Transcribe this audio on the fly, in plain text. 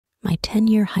My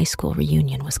 10-year high school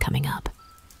reunion was coming up.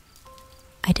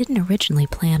 I didn't originally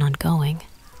plan on going,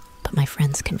 but my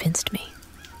friends convinced me.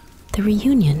 The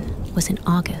reunion was in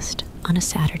August on a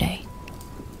Saturday,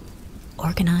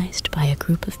 organized by a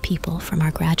group of people from our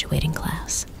graduating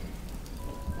class,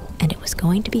 and it was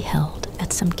going to be held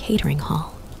at some catering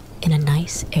hall in a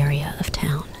nice area of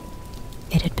town.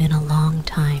 It had been a long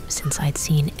time since I'd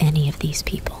seen any of these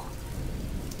people,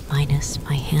 minus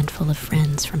my handful of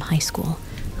friends from high school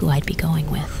who I'd be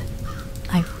going with.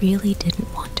 I really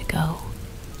didn't want to go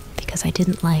because I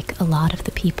didn't like a lot of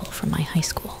the people from my high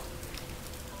school.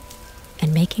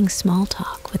 And making small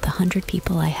talk with the 100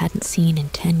 people I hadn't seen in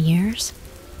 10 years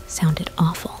sounded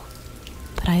awful.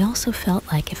 But I also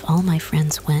felt like if all my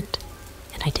friends went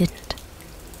and I didn't,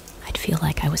 I'd feel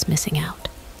like I was missing out.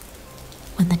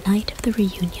 When the night of the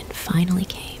reunion finally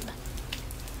came,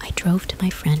 I drove to my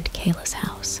friend Kayla's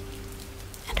house,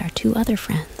 and our 2 other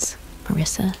friends,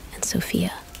 Marissa and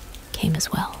Sophia, came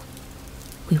as well.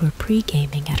 We were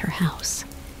pre-gaming at her house,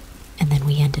 and then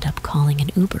we ended up calling an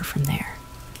Uber from there.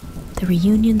 The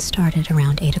reunion started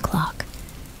around 8 o'clock,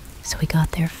 so we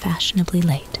got there fashionably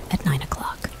late at 9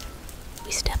 o'clock.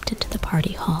 We stepped into the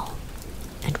party hall,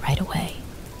 and right away,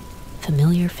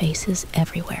 familiar faces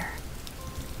everywhere.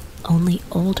 Only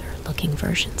older-looking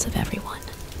versions of everyone.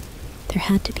 There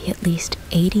had to be at least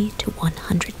 80 to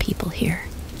 100 people here,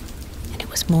 and it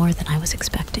was more than I was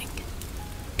expecting.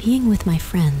 Being with my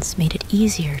friends made it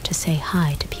easier to say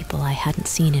hi to people I hadn't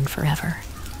seen in forever.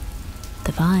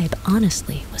 The vibe,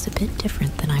 honestly, was a bit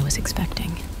different than I was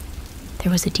expecting.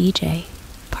 There was a DJ,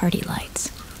 party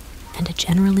lights, and a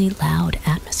generally loud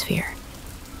atmosphere,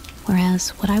 whereas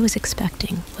what I was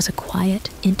expecting was a quiet,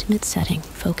 intimate setting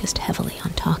focused heavily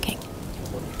on talking.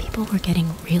 People were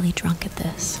getting really drunk at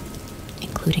this,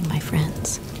 including my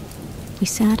friends. We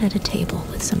sat at a table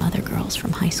with some other girls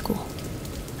from high school,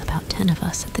 about 10 of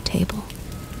us at the table.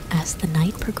 As the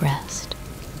night progressed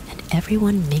and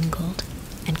everyone mingled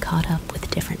and caught up with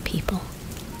different people,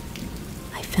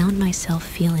 I found myself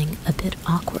feeling a bit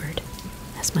awkward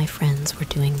as my friends were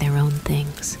doing their own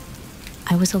things.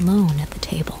 I was alone at the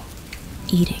table,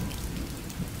 eating,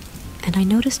 and I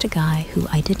noticed a guy who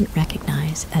I didn't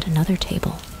recognize at another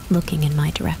table looking in my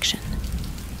direction.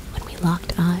 When we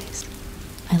locked eyes,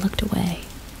 I looked away,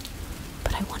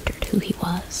 but I wondered who he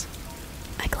was.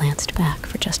 I glanced back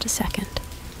for just a second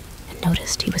and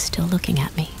noticed he was still looking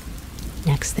at me.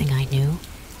 Next thing I knew,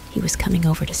 he was coming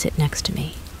over to sit next to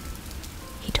me.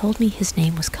 He told me his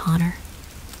name was Connor,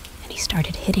 and he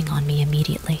started hitting on me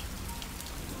immediately,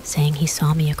 saying he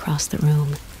saw me across the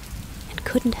room and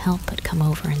couldn't help but come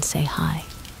over and say hi.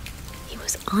 He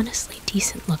was honestly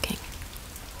decent looking,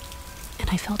 and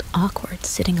I felt awkward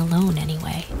sitting alone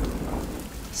anyway,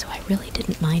 so I really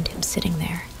didn't mind him sitting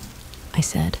there. I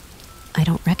said, "I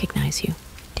don't recognize you.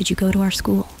 Did you go to our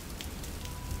school?"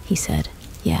 He said,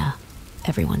 "Yeah,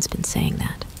 everyone's been saying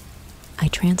that. I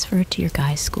transferred to your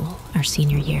guys' school our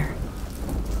senior year."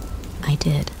 I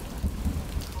did.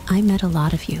 "I met a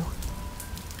lot of you."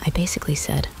 I basically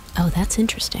said, "Oh, that's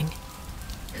interesting.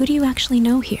 Who do you actually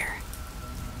know here?"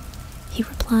 He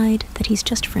replied that he's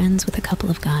just friends with a couple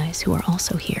of guys who are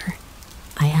also here.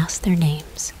 I asked their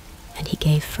names, and he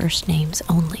gave first names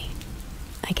only.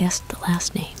 I guessed the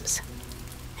last names,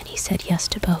 and he said yes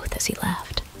to both as he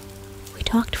laughed. We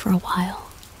talked for a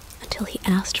while, until he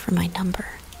asked for my number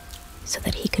so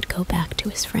that he could go back to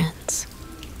his friends.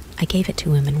 I gave it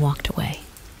to him and walked away.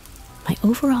 My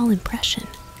overall impression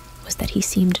was that he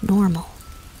seemed normal,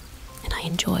 and I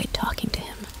enjoyed talking to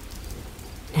him.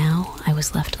 Now I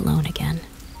was left alone again,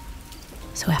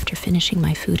 so after finishing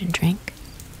my food and drink,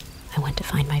 I went to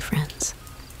find my friends.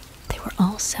 They were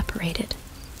all separated,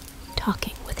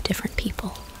 talking with different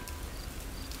people,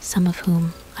 some of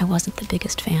whom I wasn't the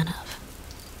biggest fan of.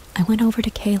 I went over to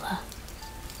Kayla,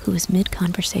 who was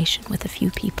mid-conversation with a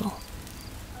few people,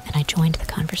 and I joined the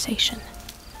conversation.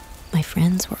 My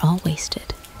friends were all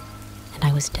wasted, and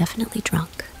I was definitely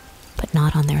drunk, but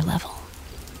not on their level.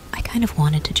 I kind of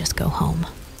wanted to just go home.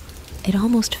 It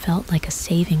almost felt like a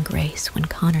saving grace when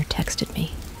Connor texted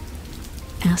me,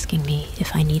 asking me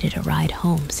if I needed a ride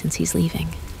home since he's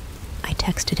leaving. I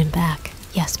texted him back,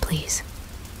 "Yes, please."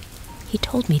 He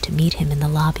told me to meet him in the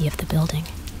lobby of the building,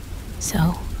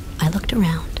 so I looked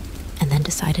around and then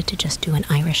decided to just do an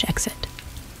Irish exit.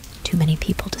 Too many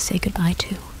people to say goodbye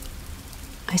to.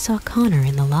 I saw Connor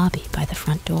in the lobby by the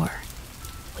front door.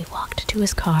 We walked to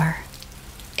his car.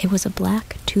 It was a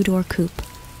black 2-door coupe.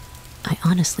 I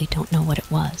honestly don't know what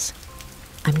it was.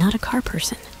 I'm not a car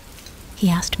person. He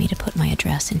asked me to put my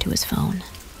address into his phone.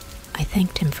 I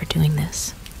thanked him for doing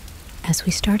this. As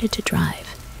we started to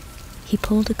drive, He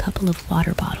pulled a couple of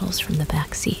water bottles from the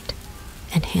back seat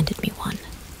and handed me one.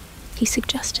 He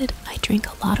suggested I drink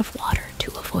a lot of water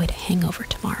to avoid a hangover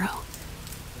tomorrow,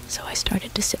 so I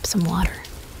started to sip some water.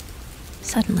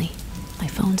 Suddenly, my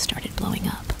phone started blowing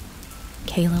up.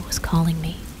 Kayla was calling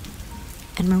me,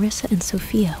 and Marissa and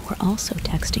Sophia were also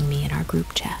texting me in our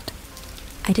group chat.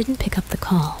 I didn't pick up the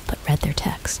call, but read their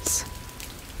texts.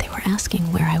 They were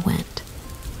asking where I went,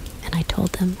 and I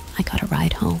told them I got a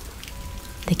ride home.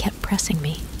 They kept pressing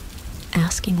me,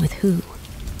 asking with who,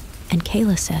 and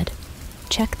Kayla said,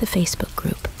 check the Facebook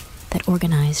group that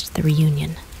organized the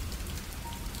reunion.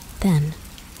 Then,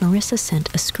 Marissa sent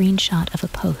a screenshot of a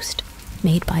post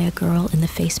made by a girl in the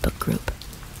Facebook group,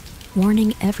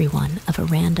 warning everyone of a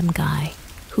random guy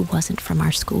who wasn't from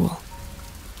our school,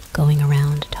 going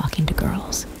around talking to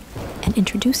girls and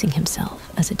introducing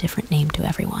himself as a different name to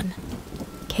everyone.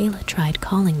 Kayla tried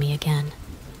calling me again.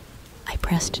 I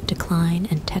pressed decline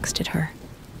and texted her,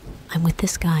 I'm with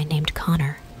this guy named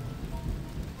Connor.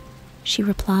 She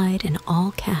replied in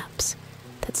all caps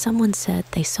that someone said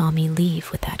they saw me leave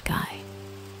with that guy.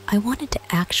 I wanted to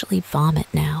actually vomit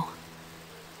now.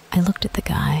 I looked at the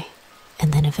guy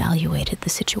and then evaluated the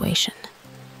situation.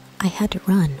 I had to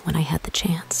run when I had the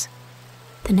chance.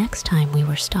 The next time we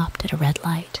were stopped at a red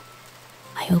light,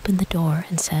 I opened the door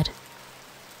and said,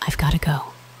 I've got to go,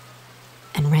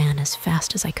 and ran as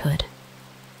fast as I could.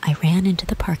 I ran into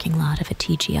the parking lot of a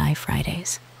TGI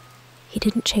Fridays. He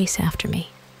didn't chase after me.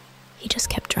 He just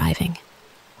kept driving.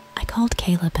 I called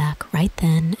Kayla back right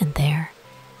then and there,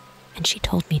 and she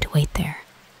told me to wait there.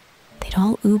 They'd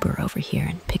all Uber over here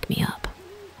and pick me up.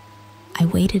 I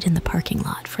waited in the parking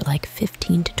lot for like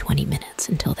 15 to 20 minutes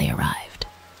until they arrived.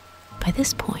 By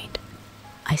this point,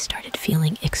 I started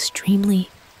feeling extremely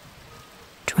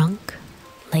drunk,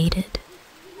 elated,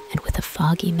 and with a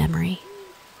foggy memory.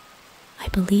 I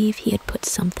believe he had put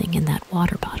something in that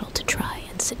water bottle to try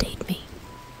and sedate me.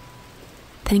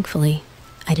 Thankfully,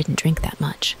 I didn't drink that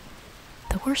much.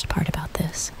 The worst part about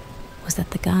this was that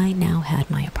the guy now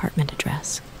had my apartment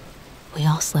address. We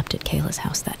all slept at Kayla's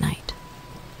house that night.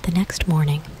 The next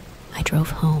morning, I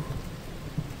drove home,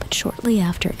 but shortly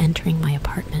after entering my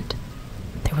apartment,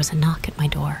 there was a knock at my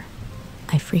door.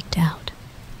 I freaked out,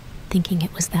 thinking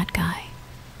it was that guy,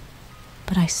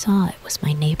 but I saw it was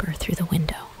my neighbor through the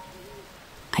window.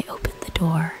 I opened the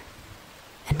door,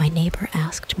 and my neighbor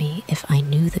asked me if I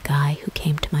knew the guy who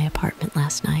came to my apartment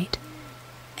last night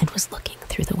and was looking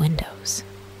through the windows.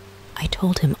 I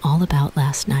told him all about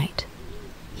last night.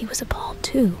 He was appalled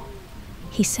too.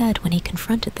 He said when he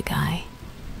confronted the guy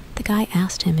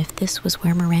asked him if this was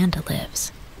where Miranda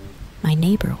lives. My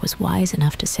neighbor was wise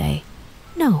enough to say,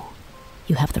 "No,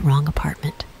 you have the wrong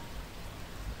apartment."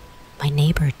 My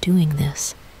neighbor doing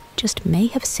this just may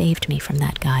have saved me from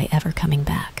that guy ever coming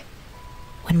back.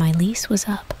 When my lease was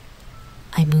up,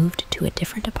 I moved to a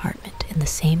different apartment in the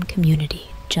same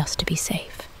community just to be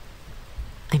safe.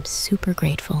 I'm super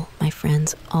grateful my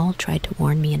friends all tried to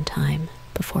warn me in time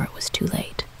before it was too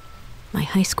late. My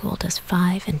high school does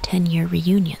 5 and 10-year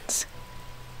reunions.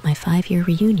 My 5-year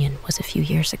reunion was a few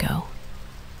years ago.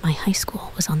 My high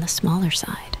school was on the smaller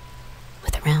side,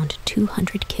 with around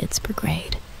 200 kids per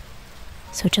grade.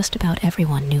 So just about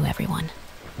everyone knew everyone,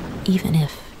 even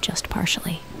if just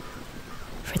partially.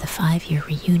 For the 5-year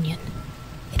reunion,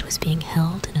 it was being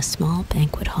held in a small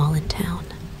banquet hall in town.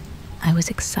 I was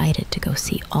excited to go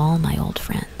see all my old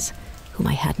friends, whom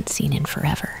I hadn't seen in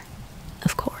forever.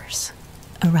 Of course,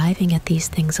 arriving at these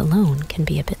things alone can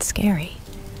be a bit scary,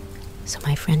 so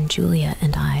my friend Julia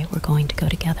and I were going to go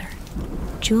together.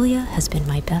 Julia has been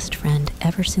my best friend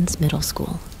ever since middle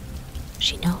school.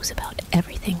 She knows about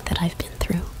everything that I've been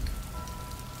through,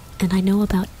 and I know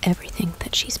about everything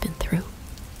that she's been through.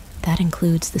 That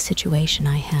includes the situation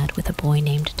I had with a boy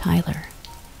named Tyler.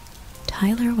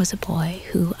 Tyler was a boy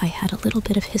who I had a little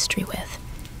bit of history with,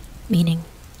 meaning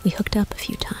we hooked up a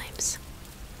few times.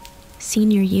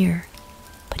 Senior year,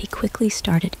 but he quickly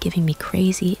started giving me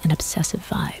crazy and obsessive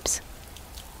vibes.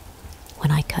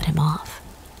 When I cut him off,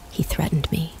 he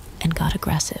threatened me and got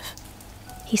aggressive.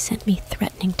 He sent me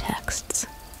threatening texts,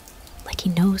 like he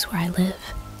knows where I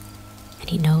live, and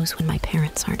he knows when my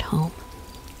parents aren't home,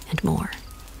 and more.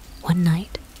 One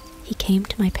night, he came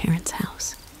to my parents'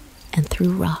 house and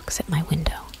threw rocks at my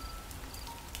window,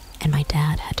 and my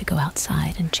dad had to go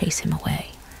outside and chase him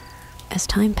away. As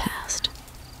time passed,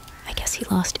 I guess he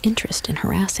lost interest in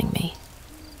harassing me.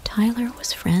 Tyler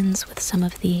was friends with some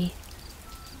of the,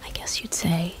 I guess you'd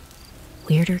say,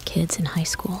 weirder kids in high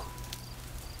school.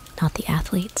 Not the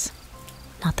athletes,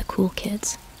 not the cool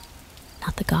kids,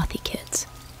 not the gothy kids,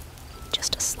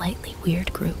 just a slightly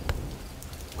weird group.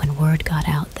 When word got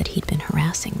out that he'd been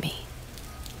harassing me,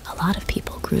 lot of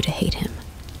people grew to hate him.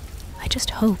 I just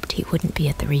hoped he wouldn't be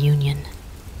at the reunion.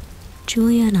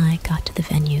 Julia and I got to the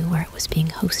venue where it was being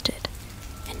hosted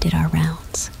and did our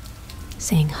rounds,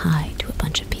 saying hi to a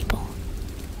bunch of people.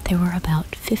 There were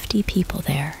about 50 people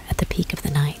there at the peak of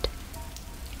the night,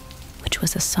 which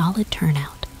was a solid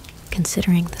turnout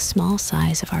considering the small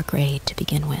size of our grade to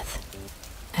begin with.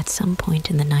 At some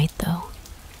point in the night, though,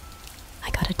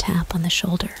 I got a tap on the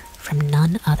shoulder from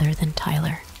none other than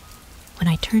Tyler. When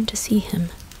I turned to see him,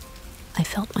 I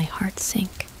felt my heart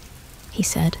sink. He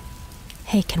said,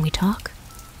 "Hey, can we talk?"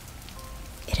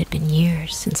 It had been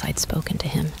years since I'd spoken to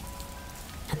him,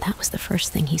 and that was the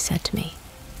first thing he said to me.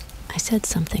 I said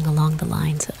something along the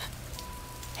lines of,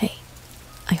 "Hey,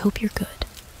 I hope you're good,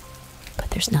 but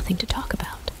there's nothing to talk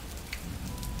about."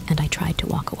 And I tried to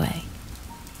walk away.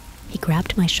 He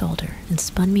grabbed my shoulder and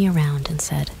spun me around and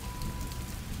said,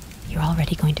 "You're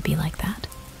already going to be like that?"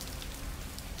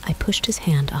 I pushed his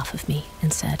hand off of me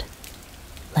and said,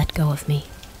 "Let go of me."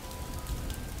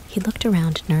 He looked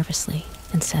around nervously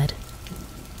and said,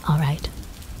 all right,"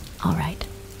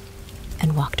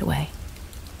 and walked away.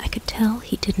 I could tell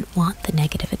he didn't want the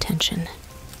negative attention.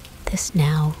 This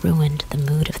now ruined the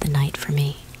mood of the night for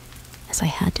me, as I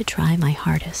had to try my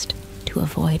hardest to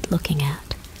avoid looking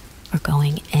at or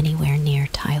going anywhere near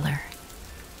Tyler.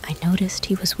 I noticed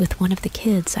he was with one of the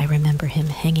kids I remember him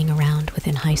hanging around with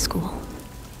in high school.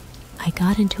 I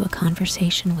got into a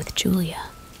conversation with Julia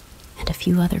and a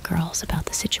few other girls about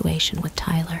the situation with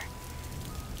Tyler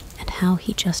and how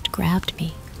he just grabbed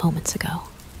me moments ago.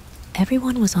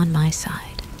 Everyone was on my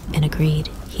side and agreed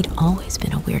he'd always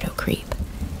been a weirdo creep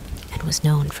and was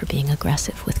known for being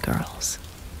aggressive with girls.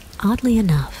 Oddly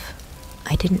enough,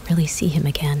 I didn't really see him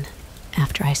again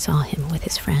after I saw him with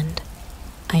his friend.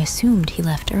 I assumed he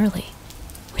left early,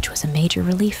 which was a major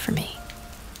relief for me.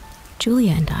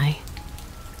 Julia and I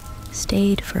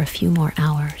stayed for a few more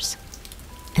hours,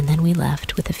 and then we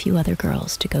left with a few other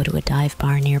girls to go to a dive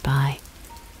bar nearby.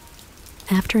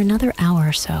 After another hour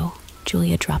or so,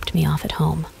 Julia dropped me off at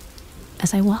home.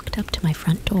 As I walked up to my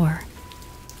front door,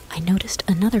 I noticed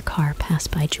another car pass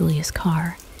by Julia's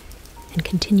car and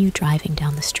continue driving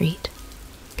down the street.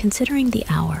 Considering the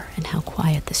hour and how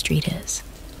quiet the street is,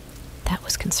 that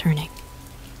was concerning.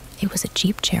 It was a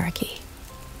Jeep Cherokee.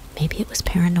 Maybe it was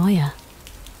paranoia,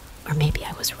 or maybe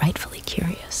I was rightfully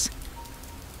curious.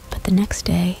 But the next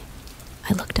day,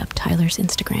 I looked up Tyler's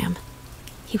Instagram.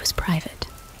 He was private.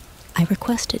 I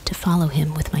requested to follow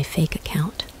him with my fake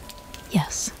account.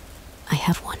 Yes, I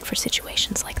have one for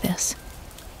situations like this.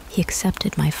 He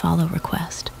accepted my follow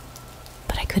request,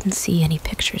 but I couldn't see any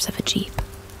pictures of a Jeep,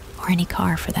 or any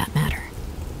car for that matter.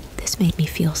 This made me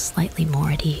feel slightly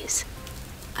more at ease.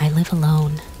 I live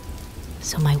alone,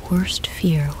 so my worst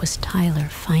fear was Tyler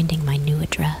finding my new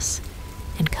address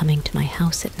and coming to my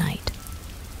house at night.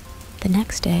 The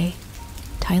next day,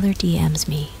 Tyler DMs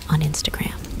me on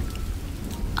Instagram.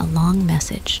 A long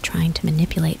message trying to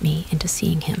manipulate me into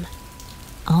seeing him.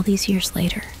 All these years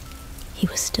later, he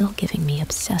was still giving me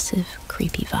obsessive,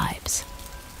 creepy vibes.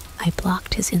 I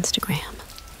blocked his Instagram,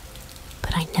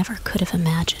 but I never could have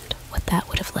imagined what that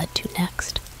would have led to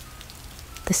next.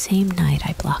 The same night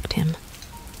I blocked him,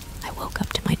 I woke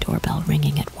up to my doorbell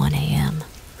ringing at 1 a.m.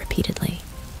 repeatedly.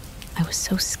 I was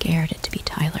so scared it to be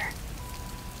Tyler.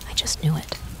 I just knew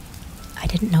it. I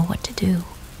didn't know what to do.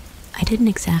 I didn't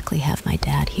exactly have my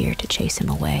dad here to chase him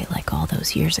away like all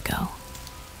those years ago.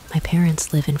 My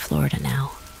parents live in Florida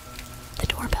now. The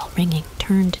doorbell ringing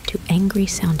turned to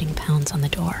angry-sounding pounds on the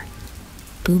door,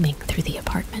 booming through the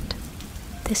apartment.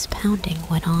 This pounding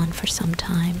went on for some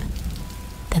time.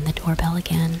 Then the doorbell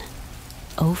again,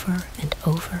 over and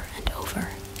over and over.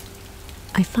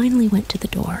 I finally went to the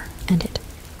door, and it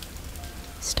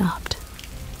stopped.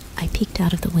 I peeked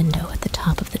out of the window at the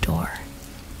top of the door,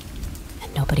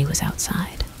 and nobody was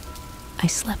outside. I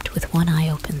slept with one eye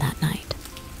open that night.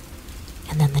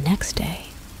 And then the next day,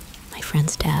 my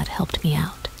friend's dad helped me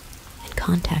out and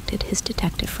contacted his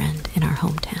detective friend in our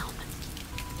hometown.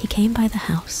 He came by the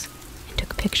house and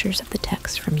took pictures of the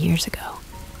text from years ago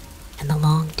and the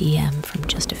long DM from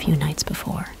just a few nights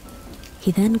before.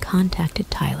 He then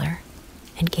contacted Tyler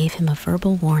and gave him a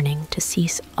verbal warning to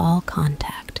cease all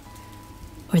contact,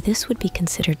 or this would be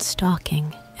considered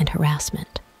stalking and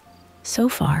harassment. So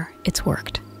far, it's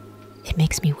worked. It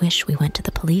makes me wish we went to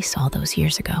the police all those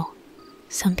years ago.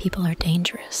 Some people are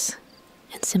dangerous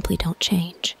and simply don't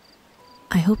change.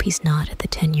 I hope he's not at the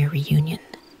 10-year reunion.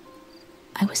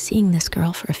 I was seeing this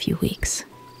girl for a few weeks.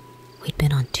 We'd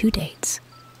been on 2 dates.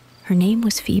 Her name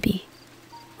was Phoebe.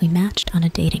 We matched on a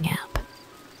dating app,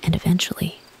 and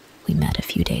eventually we met a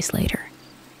few days later.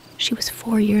 She was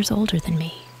 4 years older than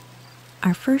me.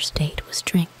 Our first date was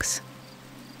drinks,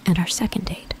 and our second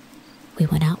date, we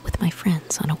went out with my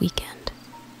friends on a weekend.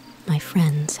 My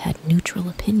friends had neutral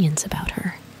opinions about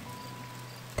her.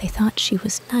 They thought she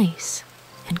was nice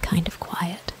and kind of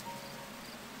quiet.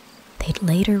 They'd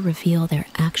later reveal their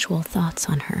actual thoughts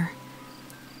on her,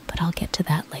 but I'll get to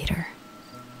that later.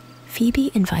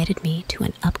 Phoebe invited me to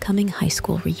an upcoming high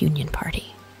school reunion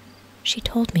party. She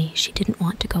told me she didn't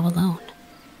want to go alone.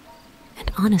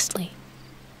 And honestly,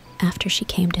 after she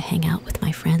came to hang out with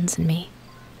my friends and me,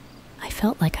 I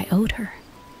felt like I owed her.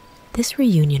 This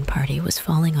reunion party was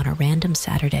falling on a random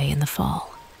Saturday in the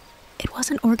fall. It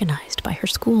wasn't organized by her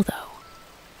school, though.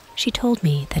 She told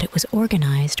me that it was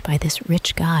organized by this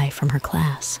rich guy from her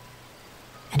class,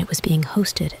 and it was being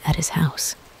hosted at his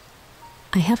house.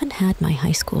 I haven't had my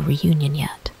high school reunion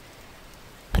yet,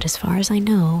 but as far as I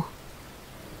know,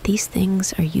 these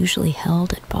things are usually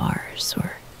held at bars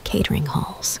or catering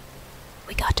halls.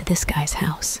 We got to this guy's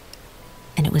house,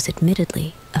 and it was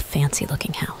admittedly a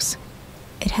fancy-looking house.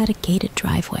 It had a gated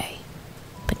driveway,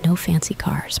 but no fancy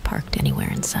cars parked anywhere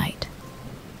in sight.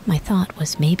 My thought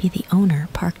was maybe the owner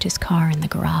parked his car in the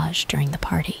garage during the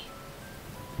party.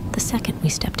 The second we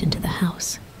stepped into the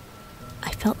house,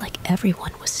 I felt like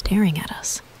everyone was staring at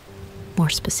us. More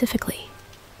specifically,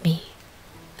 me.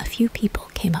 A few people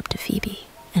came up to Phoebe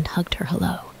and hugged her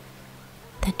hello,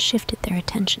 then shifted their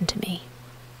attention to me.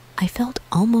 I felt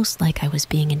almost like I was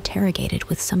being interrogated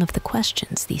with some of the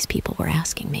questions these people were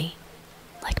asking me,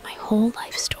 like my whole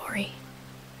life story,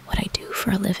 what I do for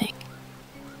a living,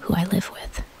 who I live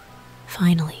with.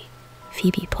 Finally,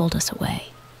 Phoebe pulled us away,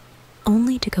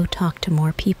 only to go talk to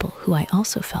more people who I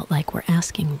also felt like were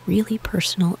asking really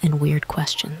personal and weird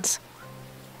questions.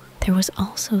 There was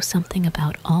also something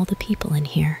about all the people in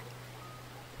here.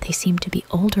 They seemed to be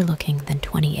older looking than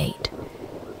 28,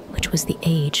 which was the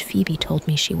age Phoebe told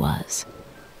me she was.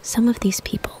 Some of these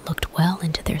people looked well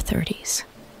into their 30s.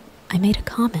 I made a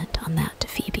comment on that to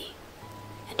Phoebe,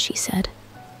 and she said,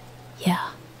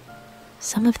 "Yeah,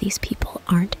 some of these people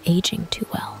aren't aging too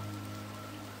well."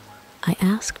 I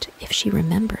asked if she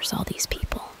remembers all these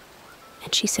people,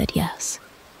 and she said yes.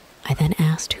 I then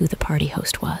asked who the party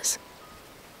host was.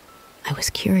 I was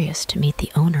curious to meet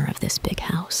the owner of this big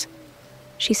house.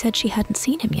 She said she hadn't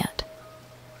seen him yet.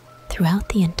 Throughout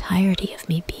the entirety of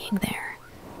me being there,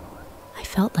 I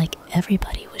felt like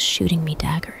everybody was shooting me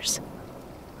daggers,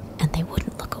 and they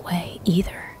wouldn't look away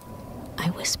either. I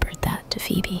whispered that to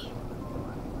Phoebe,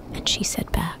 and she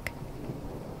said back,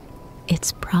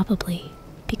 "It's probably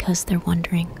because they're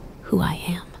wondering who I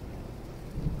am."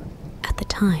 At the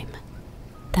time,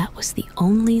 that was the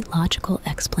only logical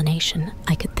explanation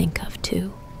I could think of,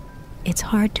 too. It's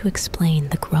hard to explain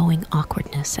the growing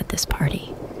awkwardness at this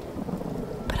party,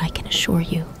 but I can assure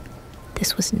you,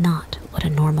 this was not what a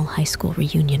normal high school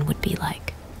reunion would be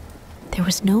like. There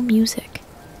was no music,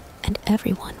 and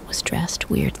everyone was dressed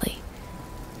weirdly,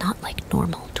 not like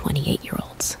normal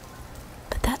 28-year-olds.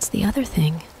 But that's the other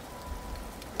thing.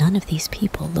 None of these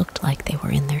people looked like they were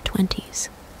in their 20s.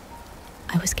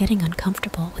 I was getting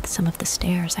uncomfortable with some of the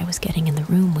stares I was getting in the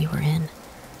room we were in,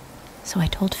 so I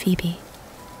told Phoebe,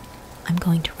 "I'm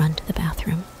going to run to the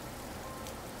bathroom."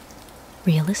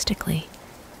 Realistically,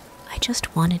 I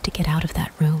just wanted to get out of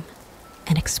that room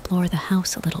and explore the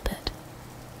house a little bit.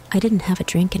 I didn't have a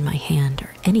drink in my hand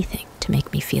or anything to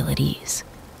make me feel at ease.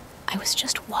 I was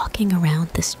just walking around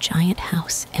this giant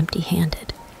house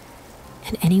empty-handed,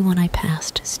 and anyone I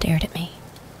passed stared at me.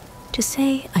 To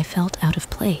say I felt out of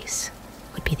place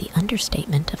would be the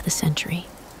understatement of the century.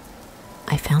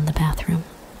 I found the bathroom.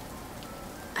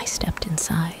 I stepped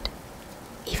inside,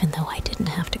 even though I didn't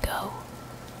have to go.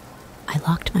 I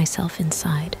locked myself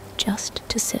inside just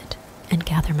to sit and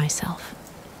gather myself,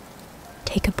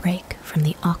 take a break from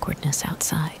the awkwardness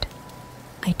outside.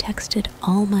 I texted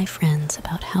all my friends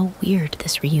about how weird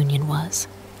this reunion was,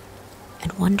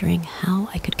 and wondering how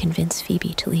I could convince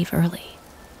Phoebe to leave early.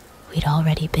 We'd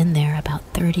already been there about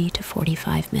 30 to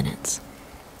 45 minutes,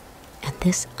 and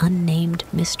this unnamed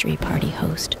mystery party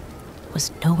host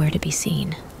was nowhere to be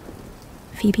seen.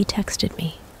 Phoebe texted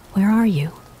me, "Where are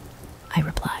you?" I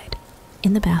replied,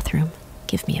 "In the bathroom,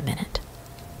 give me a minute."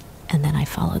 And then I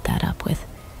followed that up with,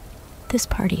 "This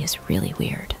party is really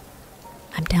weird.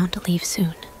 I'm down to leave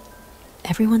soon.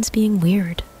 Everyone's being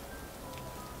weird."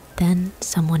 Then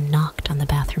someone knocked on the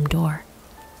bathroom door,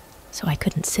 so I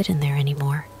couldn't sit in there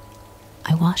anymore.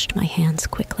 I washed my hands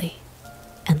quickly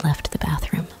and left the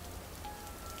bathroom.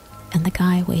 And the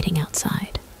guy waiting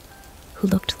outside, who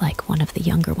looked like one of the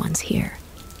younger ones here,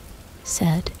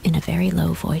 said in a very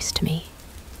low voice to me,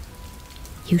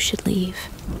 "You should leave.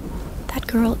 That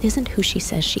girl isn't who she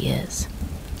says she is."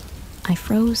 I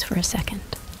froze for a second,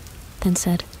 then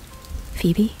said,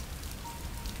 "Phoebe?"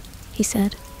 He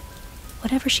said,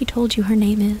 "Whatever she told you her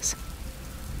name is."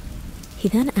 He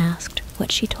then asked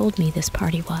what she told me this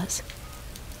party was,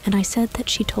 and I said that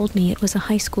she told me it was a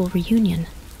high school reunion.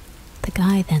 The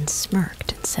guy then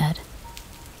smirked and said,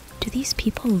 "Do these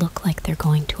people look like they're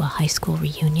going to a high school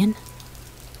reunion?"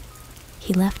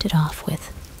 He left it off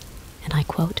with, and I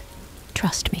quote,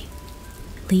 "Trust me,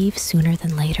 leave sooner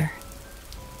than later."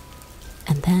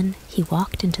 And then he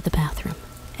walked into the bathroom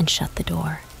and shut the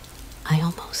door. I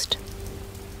almost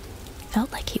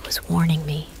felt like he was warning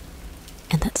me,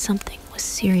 and that something was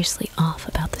seriously off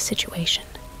about the situation.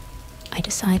 I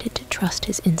decided to trust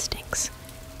his instincts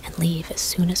and leave as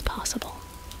soon as possible.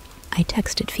 I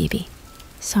texted Phoebe,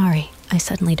 "Sorry, I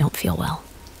suddenly don't feel well.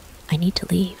 I need to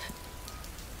leave."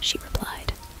 She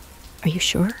replied, "Are you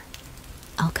sure?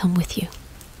 I'll come with you."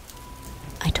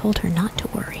 I told her not to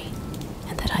worry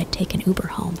and that I'd take an Uber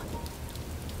home.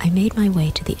 I made my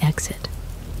way to the exit,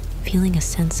 feeling a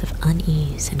sense of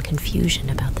unease and confusion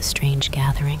about the strange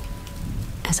gathering.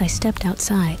 As I stepped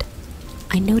outside,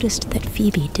 I noticed that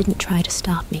Phoebe didn't try to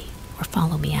stop me or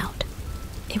follow me out.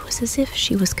 It was as if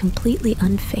she was completely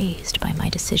unfazed by my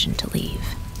decision to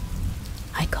leave.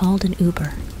 I called an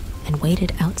Uber and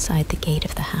waited outside the gate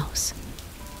of the house,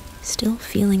 still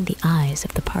feeling the eyes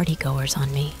of the partygoers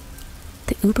on me.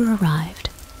 The Uber arrived,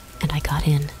 and I got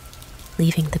in,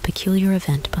 leaving the peculiar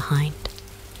event behind.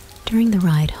 During the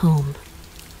ride home,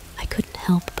 I couldn't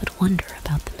help but wonder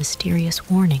about the mysterious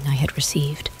warning I had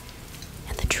received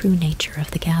and the true nature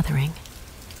of the gathering.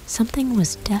 Something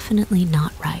was definitely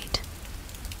not right,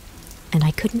 and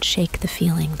I couldn't shake the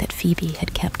feeling that Phoebe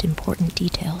had kept important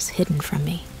details hidden from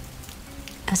me.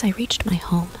 As I reached my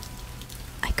home,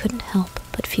 I couldn't help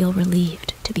but feel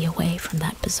relieved to be away from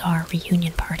that bizarre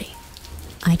reunion party.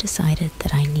 I decided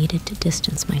that I needed to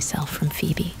distance myself from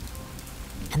Phoebe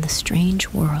and the strange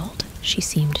world she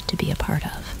seemed to be a part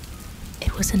of.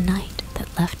 It was a night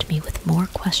that left me with more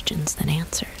questions than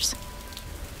answers,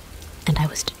 and I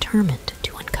was determined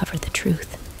to uncover the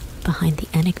truth behind the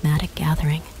enigmatic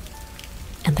gathering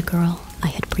and the girl I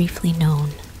had briefly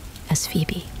known as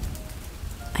Phoebe.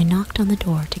 I knocked on the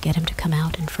door to get him to come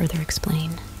out and further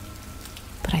explain,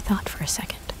 but I thought for a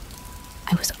second.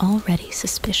 I was already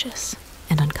suspicious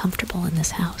and uncomfortable in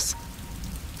this house,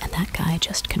 and that guy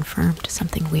just confirmed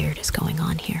something weird is going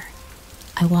on here.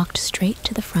 I walked straight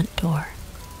to the front door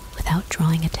without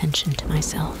drawing attention to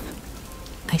myself.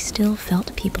 I still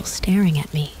felt people staring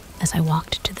at me as I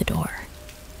walked to the door.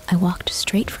 I walked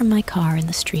straight from my car in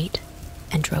the street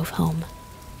and drove home.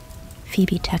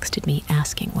 Phoebe texted me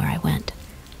asking where I went,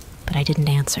 but I didn't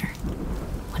answer.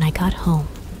 When I got home,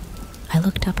 I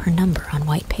looked up her number on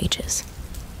white pages,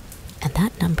 and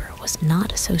that number was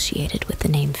not associated with the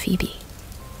name Phoebe.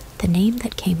 The name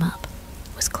that came up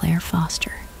was Claire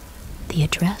Foster. The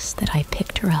address that I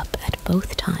picked her up at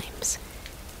both times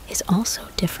is also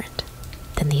different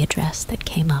than the address that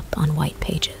came up on white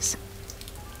pages,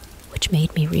 which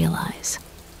made me realize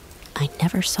I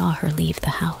never saw her leave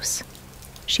the house.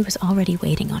 She was already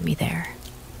waiting on me there.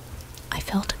 I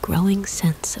felt a growing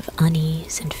sense of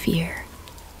unease and fear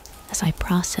as I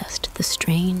processed the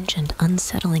strange and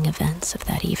unsettling events of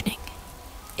that evening.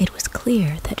 It was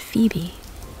clear that Phoebe,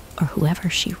 or whoever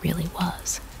she really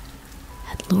was,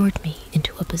 had lured me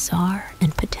into a bizarre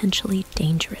and potentially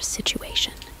dangerous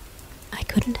situation. I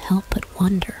couldn't help but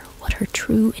wonder what her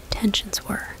true intentions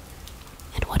were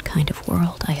and what kind of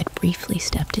world I had briefly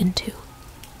stepped into.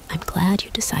 I'm glad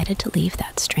you decided to leave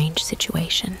that strange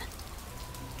situation,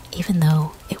 even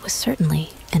though it was certainly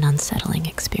an unsettling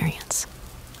experience.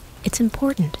 It's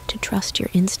important to trust your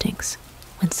instincts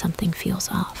when something feels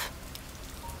off,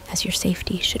 as your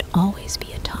safety should always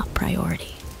be a top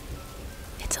priority.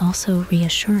 It's also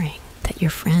reassuring that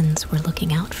your friends were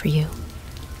looking out for you,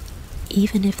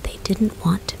 even if they didn't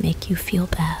want to make you feel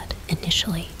bad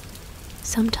initially.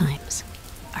 Sometimes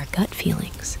our gut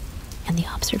feelings and the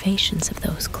observations of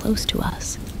those close to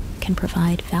us can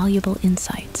provide valuable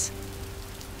insights.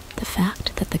 The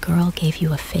fact that the girl gave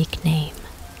you a fake name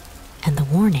and the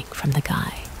warning from the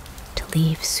guy to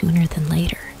leave sooner than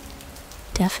later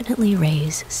definitely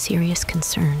raise serious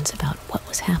concerns about what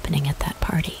was happening at that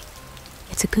party.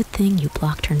 It's a good thing you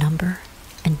blocked her number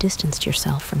and distanced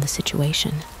yourself from the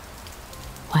situation.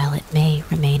 While it may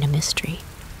remain a mystery,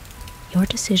 your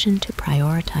decision to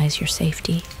prioritize your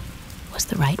safety was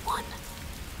the right one.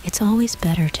 It's always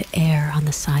better to err on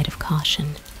the side of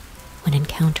caution when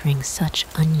encountering such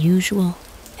unusual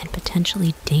and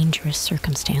potentially dangerous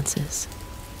circumstances.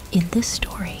 In this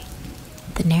story,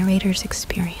 the narrator's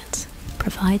experience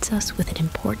provides us with an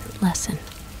important lesson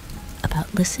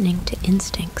about listening to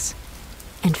instincts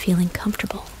and feeling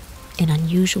comfortable in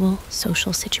unusual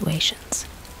social situations.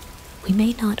 We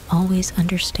may not always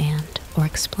understand or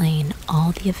explain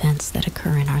all the events that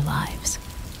occur in our lives,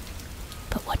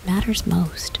 but what matters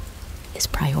most is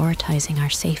prioritizing our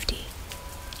safety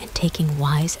and taking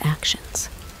wise actions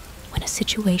when a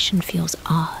situation feels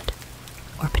odd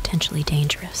or potentially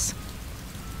dangerous.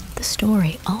 The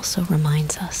story also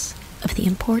reminds us of the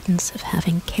importance of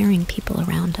having caring people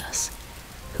around us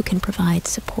who can provide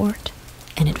support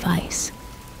and advice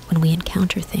when we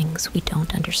encounter things we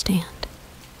don't understand.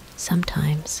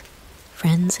 Sometimes,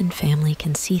 friends and family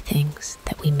can see things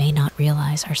that we may not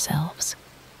realize ourselves.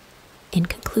 In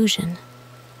conclusion,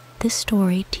 this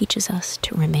story teaches us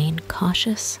to remain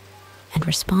cautious and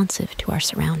responsive to our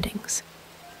surroundings,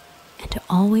 and to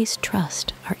always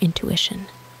trust our intuition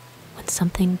when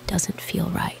something doesn't feel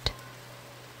right.